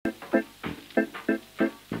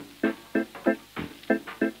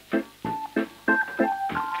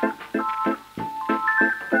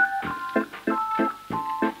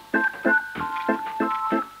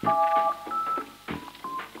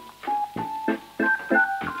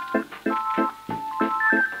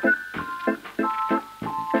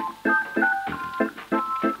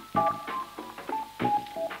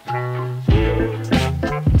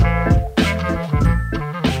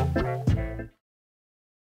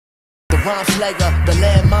rhyme slayer, the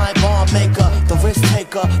landmine bomb maker, the risk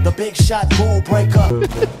taker, the big shot rule breaker.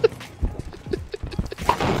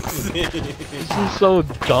 This is so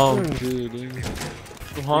dumb, dude. You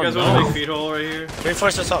guys want a big feed hole right here?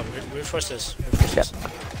 Reinforce this up. Reinforce this. Reinforce this.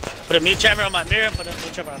 Put a mute jammer on my mirror and put a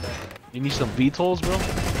mute jammer on there. You need some VTOLs, bro?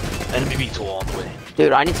 Enemy VTOL on the way.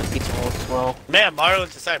 Dude, I need some VTOLs as well. Man, Mario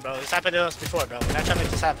went to side, bro. This happened to us before, bro. We're not trying to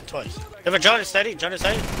make this happen twice. Ever John is steady? John is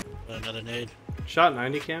steady? Another nade. Shot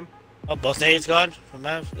 90 cam. Oh, both nades gone from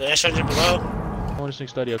Mav. The S100 below. I want to sneak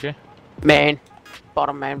study, okay? Main.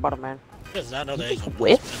 Bottom man, bottom man. He does not know that he's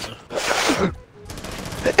Whip?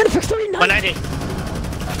 NFX 39! 190.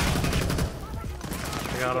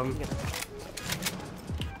 I got him.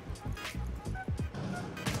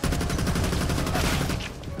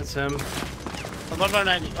 That's him. I'm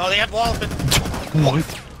 190. Oh, they have wall open.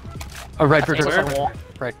 What? Oh, right,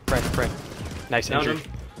 right. Nice Down injury.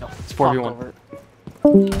 him. No, it's 4v1.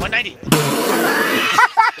 190.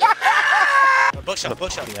 Bookshot,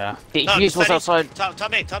 bookshot. Yeah. The EPS was outside.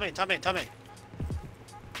 Top main.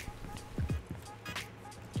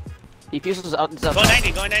 EPS was out. Go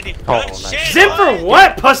 90, go 90. Oh, Good nice. shit. Zip for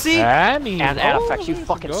what, pussy? Annie. And FX, you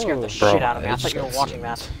fucking scared the shit out of me. I it's thought you were just- watching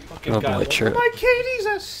that. Fucking Oh, guy. boy, true. My Katie's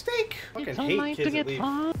a steak. Fucking hate kids that leave.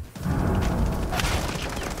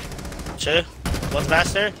 Shit. One's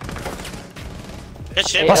master. Good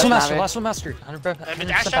shit. Last Last one master. 100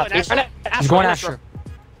 Ash out, Ash out. He's going Asher.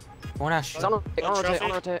 Going Asher. He's on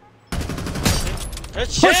rotate. Good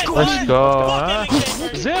shit. Let's go.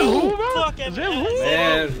 Fucking Zim, who, bro? Zim, who?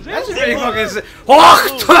 Man, that's a big fucking.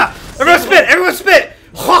 Everyone spit!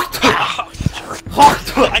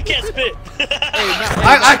 I can't spit.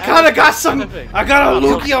 I kinda got some. I got a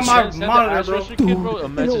lookie on my Send the monitor, Astro kid, bro. A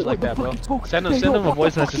message like that, bro. Send him a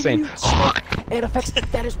voice message saying, NFX,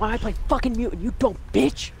 that is why I play fucking mute and you don't,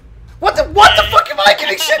 bitch! What the fuck am I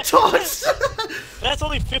getting shit talks? That's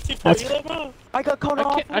only 54 elo, bro. I got caught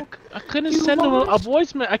off. I couldn't send him a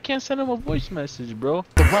voice message. I can't send him a voice message, bro.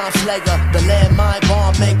 The rhyme slayer, the landmine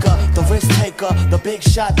bomb maker, the risk taker, the big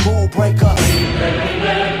shot rule breaker.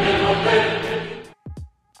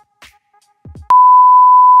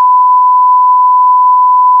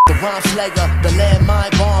 The rhyme slayer, the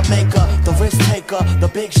landmine bomb maker, the risk taker, the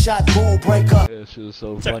big shot rule breaker. That shit was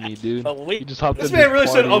so funny, dude. But we- You just hopped This in man really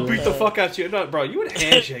said, party, "I'll beat the fuck out you." No, bro, you would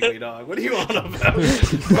handshake me, dog. What are you on about? Bro,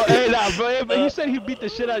 hey, nah, bro, hey, but he said he beat the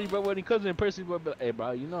shit out of you, bro. When he comes in person, bro, but, hey,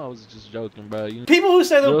 bro, you know I was just joking, bro. You People who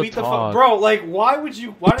say they'll Real beat the fuck, talk. bro. Like, why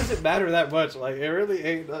does it matter that much? Like, it really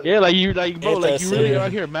ain't. yeah, like you, bro, It's like you really insane.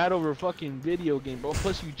 out here mad over a fucking video game, bro.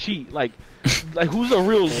 Plus you cheat, like who's a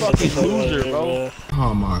real fucking loser, bro?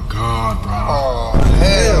 Oh my god, bro. Oh,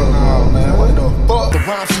 hell no, man. What the fuck? The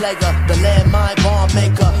rhyme slayer, the landmine bomb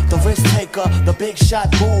maker, the risk taker, the big shot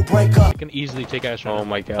rule breaker. I can easily take Ash. Oh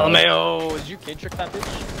my god. LMAO, did you kid trick that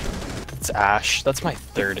bitch? It's Ash. That's my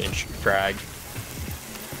 3rd inch frag.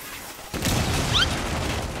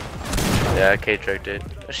 Yeah, K-Trick, dude.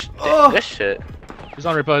 This shit. He's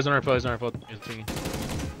on repo. He's on repo. He's thinking.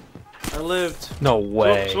 I lived. No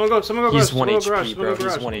way. Someone go garage. He's 1 someone go HP, garage, bro.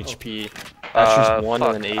 someone go He's garage. 1 HP. Asher's 1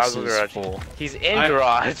 and then I'll Ace go is garage. full. He's in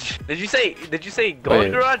garage. Did you say go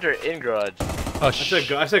Wait. garage or in garage? Oh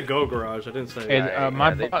I said go garage. I didn't say. Hey,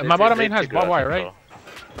 my bottom main has barbed wire, right?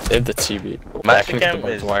 They have the TV. Master Back cam into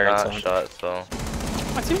the is wire not on. shot, so.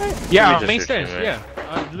 Yeah, just main shoot stairs. him, right? Yeah,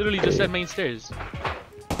 I literally just said main stairs.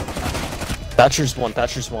 Thatcher's 1.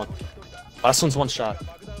 Last one's 1 shot.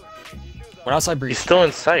 We're outside breach. He's still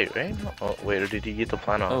in sight, right? Oh, wait, or did he get the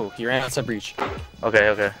plan off? Oh, he ran outside breach.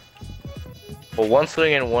 Okay. Well, one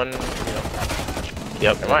swing and one,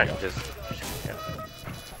 Yep. Never mind. Just.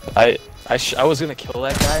 Yeah. I was gonna kill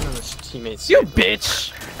that guy and then his teammates. You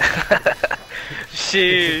bitch!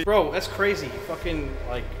 Shit. Bro, that's crazy. Fucking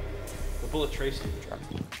like the bullet tracing.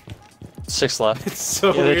 6 left. It's so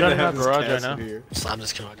Yeah, they're weird trying to to have have this garage cast right now. here. Slam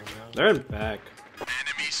this kid on your bro. They're in back.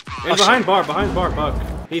 And behind bar, Buck.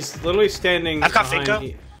 He's literally standing. I've got behind Finko.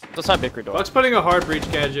 he- That's not Bakery door. Buck's putting a hard breach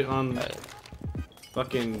gadget on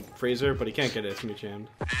fucking Freezer, but he can't get it. It's gonna be jammed.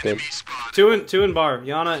 Good. Two in bar.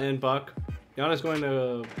 Yana and Buck. Yana's going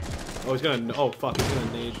to. Oh, he's gonna. Oh fuck, he's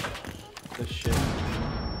gonna nade this shit.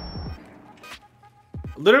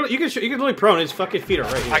 Literally, you can literally prone. His fucking feet are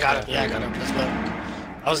right here. I got him. Yeah, I got him. Let's go.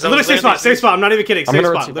 I was Literally same spot. Same spot. I'm not even kidding. I'm Same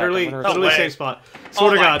gonna spot. rotate back, Literally, I'm gonna rotate back. same spot.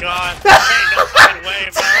 Swear Oh to my God. Ain't no fucking way,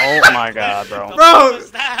 bro. Oh my god, bro. Bro! What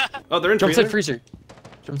was that? Oh, they're in Jump freezer. to freezer.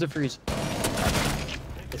 Jump to freeze.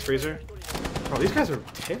 It's freezer. Bro, these guys are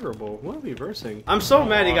terrible. What are we versing? I'm so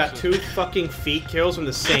mad he got 2 fucking feet kills from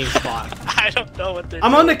the same spot. I don't know what they're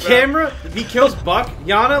I'm doing, on the bro. camera. He kills Buck.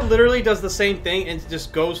 Yana literally does the same thing and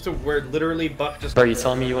just goes to where literally Buck just. Bro, you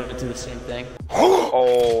telling me you want to do the same thing?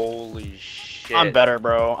 Holy shit. I'm better,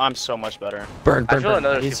 bro. I'm so much better. Burn, I burn, feel burn.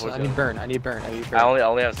 another I need, people I do. need burn. I need burn. I need burn. I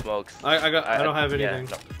only have smokes. I don't have anything.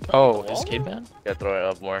 Yeah, no. Oh, is Cade banned? You gotta throw it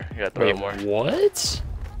up more. You gotta throw it Wait, up more. what?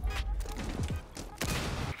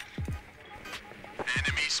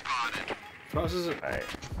 Frost is it? Alright.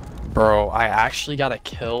 Bro, I actually got a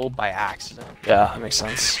kill by accident. Yeah, that makes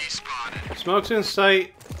sense. Smoke's in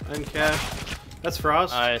sight and cash. That's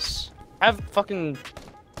Frost. Nice. I have fucking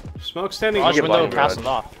Smoke standing. garage get window bottom passed garage. it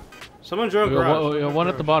off. Someone drove garage. One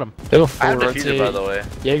at the bottom. They have a I full have rotate. diffuser, by the way.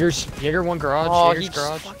 Jaeger one garage. Oh, Jaeger's he just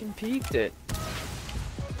garage. fucking peeked it.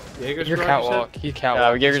 Jaeger's Your garage, you said? catwalk. He catwalk.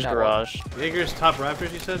 Yeah, He's Jaeger's catwalk. garage. Jaeger's top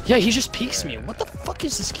Raptors, you said? Yeah, he just peeks me. What the fuck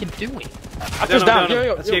is this kid doing? Just down. Yo, Yo,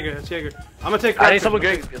 yo, That's yo. Jaeger. That's Jaeger. I'm gonna take. I need Raptors. someone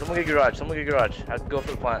get garage. Someone get garage. I have to go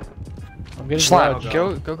for the plant. I'm getting Slap. garage.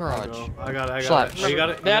 Go garage. I got it. Slap. Oh, you got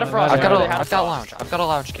it? They had a You Frost. got it? I've got lounge. I've got a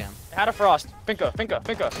lounge cam. Had a frost. Finka.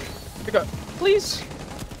 Please.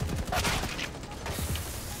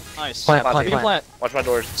 Nice. Plant, Plant, plant, baby. plant. Watch my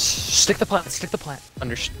doors. Stick the plant. Stick the plant.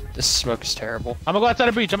 This smoke is terrible. I'm gonna go outside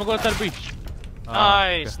the breach. I'm gonna go outside the breach.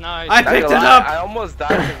 Nice, nice. I picked it up. I almost died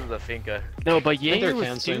because of the finka. No, but I think Jaeger they're was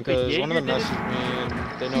canceling stupid. because one of them Jaeger messaged me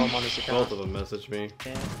and they know I'm on his account. Both of them messaged me.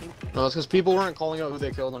 No, it's because people weren't calling out who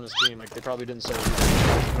they killed on his team. Like, they probably didn't say who.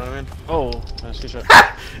 You know what I mean? Oh, nice, good shot.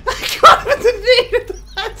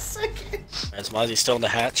 Is Mozzie still in the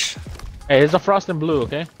hatch? Hey, there's a frost in blue,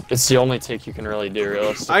 okay? It's the only take you can really do,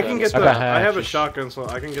 realistically. I can get the. got I have a hatch. shotgun, so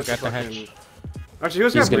I can get the Got the fucking. hatch. Actually,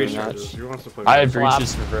 who's He's got breach getting charges? hatch. Who wants to play? I have breach?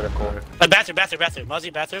 breaches for vertical. Bathroom.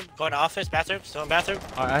 Mozzie, bathroom. Going to office, bathroom. Still in bathroom.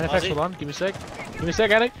 Alright, I have Mozzie. hold on. Give me a sec. Give me a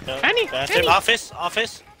sec, Attic. Bathroom.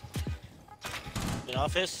 Office. In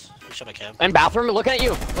office. You shut my cam. And bathroom, looking at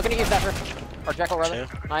you. Looking at you, bathroom. Or Jekyll, rather.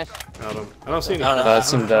 Sure. Nice. Got him. I don't see any. No, no. That's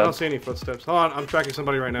some I dead. don't see any footsteps. Hold on, I'm tracking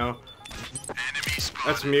somebody right now.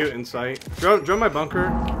 That's mute in sight. Drone my bunker.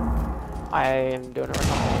 I am doing it right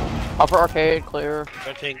now. Upper arcade, clear.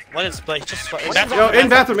 What is play? Just in Yo, in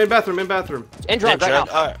bathroom. In drug, right now.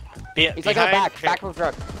 Alright. He's like in the back of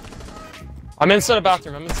drug. I'm inside the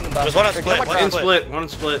bathroom. There's one on split. One One One on in split. split. One in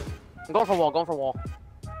split. I'm going for wall,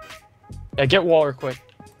 Yeah, get wall real quick.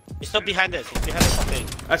 He's still behind this. He's behind this thing.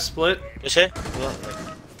 That's split. Good shit.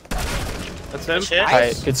 That's him. Good shit.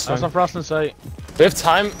 Alright, good There's swing. some frost in sight. We have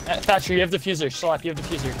time. Thatcher, you have diffuser. Slap, you have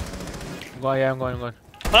diffuser. I'm going, yeah, I'm going.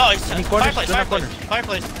 Oh, he's Any corners? fireplace. They're not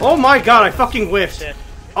Fireplace. Oh my god, I fucking whiffed. Shit.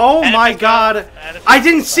 Oh And my if it's god. not- and if I it's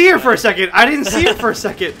didn't not- see her for a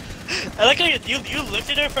second. I like how you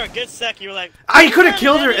lifted her for a good sec. You were like, I could have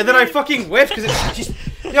killed her, and then I fucking whiffed because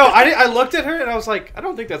yo, I looked at her and I was like, I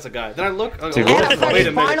don't think that's a guy. Then I look. Oh, Dude, oh, what the wait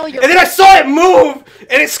a minute. Finally, And then I saw it move,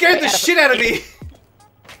 and it scared the shit out of me.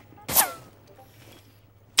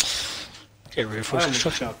 okay, I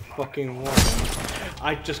almost got fucking wall banged.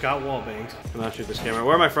 I just got wall banged. I'm not shoot this camera.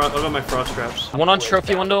 Where are my frost? What about my frost traps? One on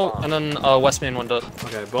trophy window and then west main window.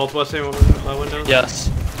 Okay, both west end windows. Yes.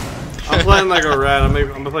 I'm playing like a rat. I'm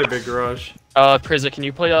gonna play big garage. Priza, can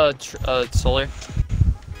you play solar?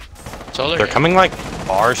 Solar. They're coming like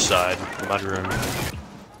our side, mudroom.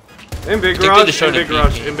 In big They garage. showed In big it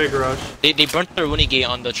garage. beat me. In big garage. They burnt their Winnie gate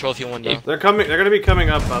on the trophy window. They're coming. They're gonna be coming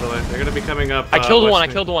up. By the way, they're gonna be coming up. I killed west one. I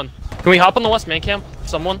main. killed one. Can we hop on the west main camp?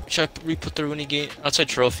 Someone? Should I re-put the Winnie gate outside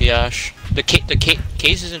trophy, Ash? The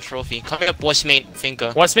case is in trophy. Coming up west main,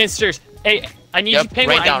 Finka. West main stairs. Hey, I need Yep, you,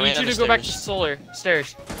 Penguin. right down, I need right you down to the go back to stairs. solar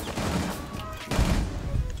stairs.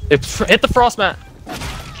 Hit the frost mat.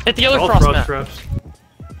 Hit the other Both frost frost mat. traps.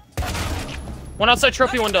 One outside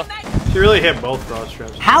trophy window. She really hit both frost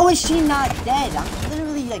traps. How is she not dead? I'm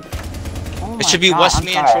literally like. Oh It should be west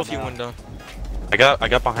main trophy window. I got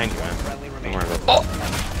behind you, man. Don't worry about it.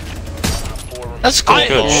 That's cool.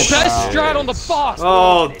 Best strat on the boss.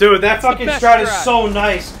 Oh, dude, that fucking best strat is strat. so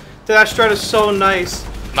nice. Dude, that strat is so nice.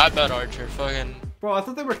 My bad, Archer. Fucking. Bro, I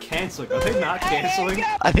thought they were canceling. Are they not canceling?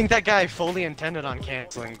 I think that guy fully intended on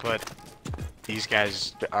canceling, but these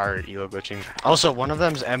guys are elo glitching. Also, one of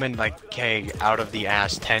them's Emin like K out of the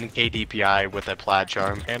ass, 10k DPI with a plaid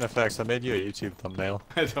charm. And effects, I made you a YouTube thumbnail.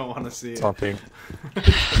 I don't want to see it. Something.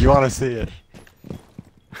 You want to see it?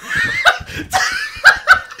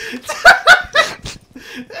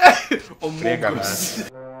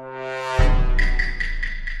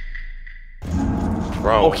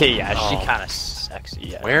 Bro. Okay, yeah, she kind of sexy.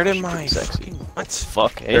 Yeah. Where did my sexy? What?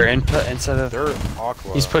 Fuck. They're inside of. They're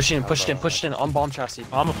aqua. He's pushing in on bomb chassis.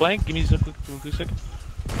 I'm a flank. Give me a quick second.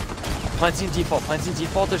 planting default, planting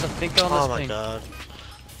default. There's a pink on this Oh my pink. god.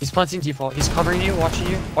 He's planting default. He's covering you, watching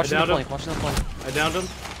you. Watching the flank, watching the flank. I downed him.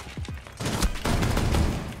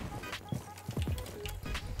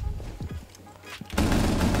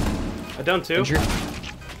 I downed 2. Injured.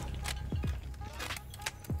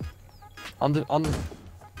 On the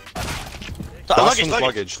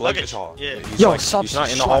Luggage hall. Yeah. Yo, stop. He's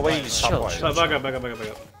not in the hallway, he's top right. Stop, back up.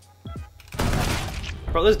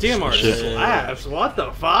 Bro, this DMR slaps. What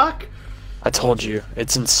the fuck? I told you,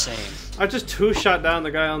 it's insane. I just 2-shot down the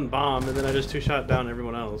guy on bomb, and then I just 2-shot down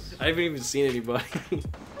everyone else. I haven't even seen anybody. You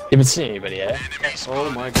haven't seen anybody yet. Oh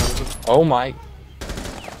my god. Oh my.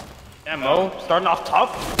 Yeah, Mo, starting off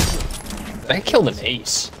tough. That killed an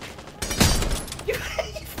ace.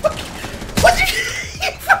 What did you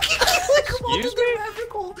fucking killing him all to the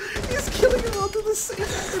magical? He's killing him all to the same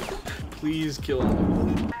magical. Please kill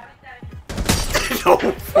him. No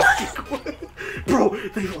fucking way. Bro,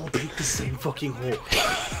 they all picked the same fucking hole.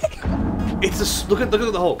 It's a look at the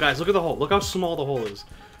hole, guys. Look at the hole. Look how small the hole is.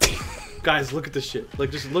 Guys, look at this shit. Like,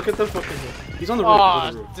 just look at the fucking hole. He's on the roof.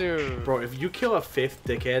 Oh, dude. Bro, if you kill a 5th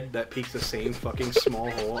dickhead that peeks the same fucking small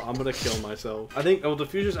hole, I'm gonna kill myself. I think, oh, the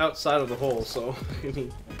diffuser's outside of the hole, so, I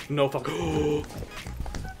mean, no fuck. No.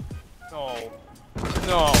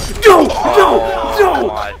 No!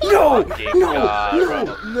 No!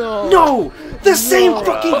 No! The same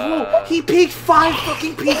fucking hole! He peeked 5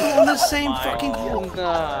 fucking people on the same fucking hole!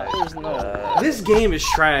 Nah, there's no. This game is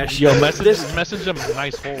trash. Yo, message him a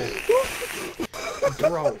nice hole.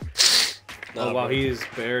 Bro. Oh wow, he's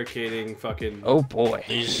barricading fucking... Oh boy,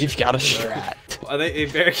 you've got a strat. I think they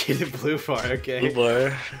barricaded blue bar, okay. Blue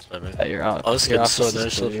bar. Yeah, you're out. Oh, this Your gets so office is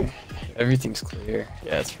nice. clear. Everything's clear.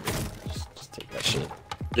 Yeah, it's free. Just take that shit.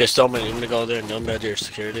 There's so many. I'm gonna go there and numb out your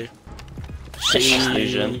security.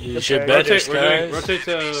 Asian. You should bet your skies. Rotate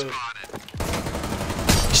to...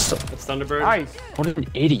 That's Thunderbird. Nice. What an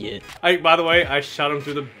idiot. By the way, I shot him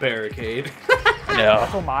through the barricade. No.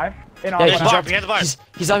 So am I. Yeah, Behind the bar, behind the bar.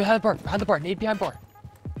 He's behind the bar. Behind the bar. Nade behind bar.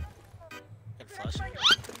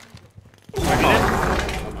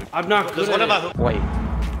 I'm not good at it. Wait.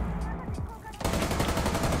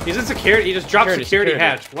 He's in security. He just dropped security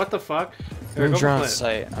hatch. What the fuck? Here, I'm go for drawing plant.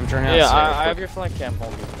 sight. I'm drawing out Yeah, sight. I have your flank cam,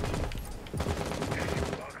 homie.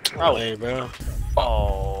 Oh, hey, bro.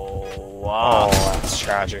 Oh, wow. Oh, that's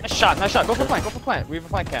tragic. Nice shot, nice shot. Go for flank, go for flank. We have a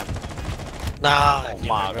flank cam. Nah. Oh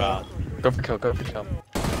my god. Go for kill, go for kill.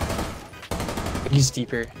 He's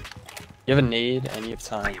deeper. You have a nade and you have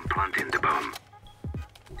time. I am planting the bomb.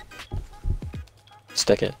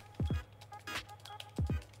 Stick it.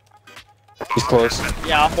 He's close.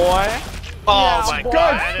 Yeah, boy. Oh my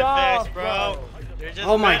god. Stop, bro.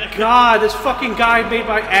 Oh my god, this fucking guy made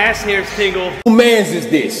my ass hairs tingle. Who mans is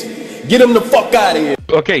this? Get him the fuck out of here.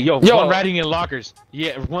 Okay, yo, one ratting in lockers.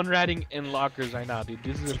 Yeah, one ratting in lockers right now, dude.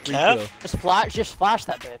 This is a free kill. Just flash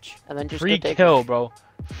that bitch, and then just free kill, bro.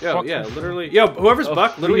 Yo, yeah, literally. Yo, whoever's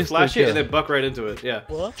Buck, literally flash it and then Buck right into it. Yeah.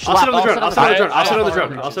 What? I'll sit on the drone. I'll sit on the drone. I'll sit on the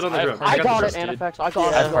drone. I'll sit on the drone. I got it, Anifex. I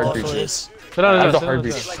got I have it. hard breaches. Sit on I have the the hard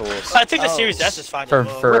breaches tools. I think the Series S is fine. For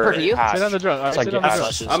Ripper, do you? hash. Sit on the drone. Alright, It's sit like on the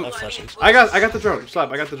hash. drone. Flashes. I got the drone.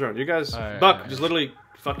 Slap, I got the drone. You guys, Buck, just literally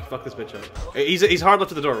fuck this bitch up. He's hard left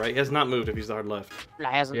to the door, right? He has not moved if he's the hard left.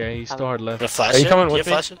 Nah, he hasn't. Yeah, he's still hard left. Flash Are you it? coming with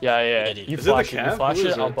me? Flash it? Yeah, yeah. Idiot. You Is it the flash it. You cab? flash Who it,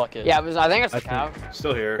 is I'll it? buck it. Yeah, I think it's the cow.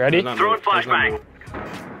 Still here. Ready? He's not moved. He's not moved.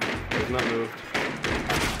 He's not moved.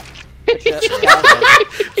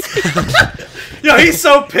 Yo, he's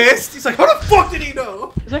so pissed. He's like, how the fuck did he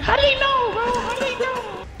know? He's like, how did he know, bro? How did he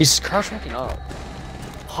know? He's crouch walking up.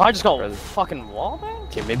 Oh, I just got fucking wallbang?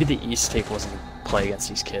 Okay, maybe the East take wasn't play against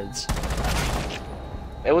these kids.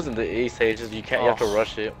 It wasn't the ace stages. You can't. You have to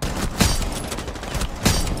rush it.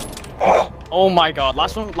 Oh my god,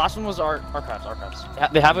 last one was archives.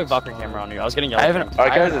 They have a Valkyrie camera on you. I was getting yelled I have at. an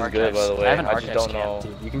Archives I have is good, by the way. I have an I just archives don't cam, know.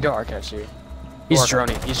 dude. You can go archives here. He's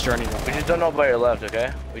droning. He's droning right We now. just don't know by your left,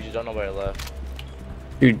 okay? We just don't know by your left.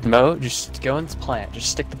 Dude, Mo, just go into plant. Just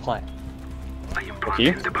stick the plant.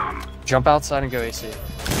 Okay. Jump outside and go AC.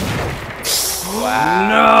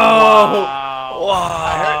 Wow.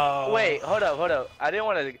 Wait, hold up. I didn't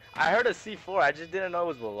want to. I heard a C4. I just didn't know it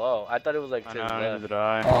was below. I thought it was like to his left.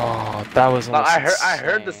 Oh, that was No, almost I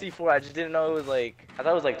heard the insane. C4. I just didn't know it was like. I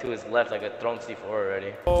thought it was like to his left, like a thrown C4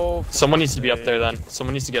 already. Someone needs to be up there then.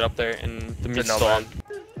 Someone needs to get up there and the mute's no still man.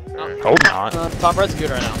 on. Hope not. Top red's good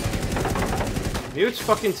right now. Mute's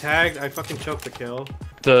fucking tagged. I fucking choked the kill.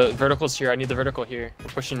 The vertical's here. I need the vertical here. We're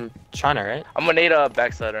pushing China, right? I'm gonna need a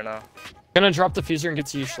backside right now. I'm gonna drop the fuser and get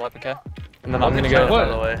to you, Schlepp, okay? And then I'm gonna go. By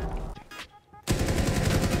the way.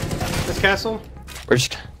 This castle? We're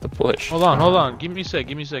just the push. Hold on. Give me a sec.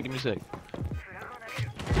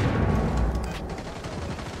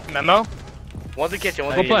 Memo? One's in kitchen,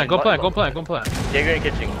 one's Go in plan, kitchen. go plan, go plan, go plan. Jaeger in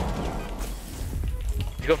kitchen.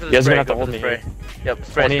 Just go for the You guys are spray, gonna have to go for hold the me spray. here. Yep,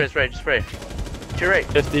 spray, 20. spray, spray, just spray. To your right.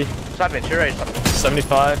 50, Stop in, to your right, stop in.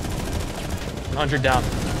 75, 100 down.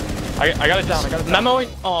 I got it down, I got it down. Memo?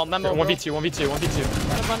 Oh, memo. 1v2, 1v2,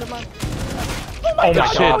 1v2. Never mind. Oh my God,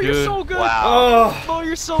 shit, dude. you're so good. Wow. Oh,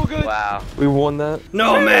 you're so good. Wow. We won that.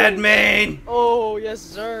 No, Mad Main. Oh, yes,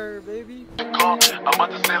 sir, baby. I'm about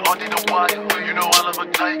to say all the wire. You know I love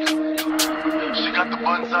a tiger. She got the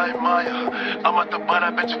buns I admire. I'm at the butt,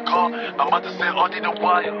 I bet you call. I'm about to say all the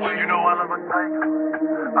wire. You know I love a tiger.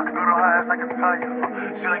 I can go to her ass like a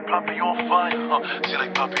tire. She like Poppy on fire. She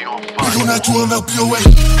like Poppy on fire. You not 12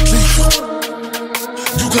 LPOA.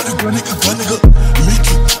 You got a gun, nigga. Me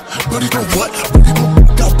too. Buddy go what? Buddy go.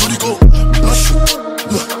 Got buddy go. Bust you.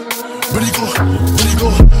 Look. Buddy go. Buddy go.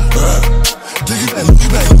 Digging that,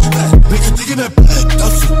 looking back. Nigga digging that back.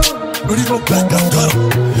 That's it. Buddy go back. Got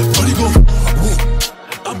him. Buddy go.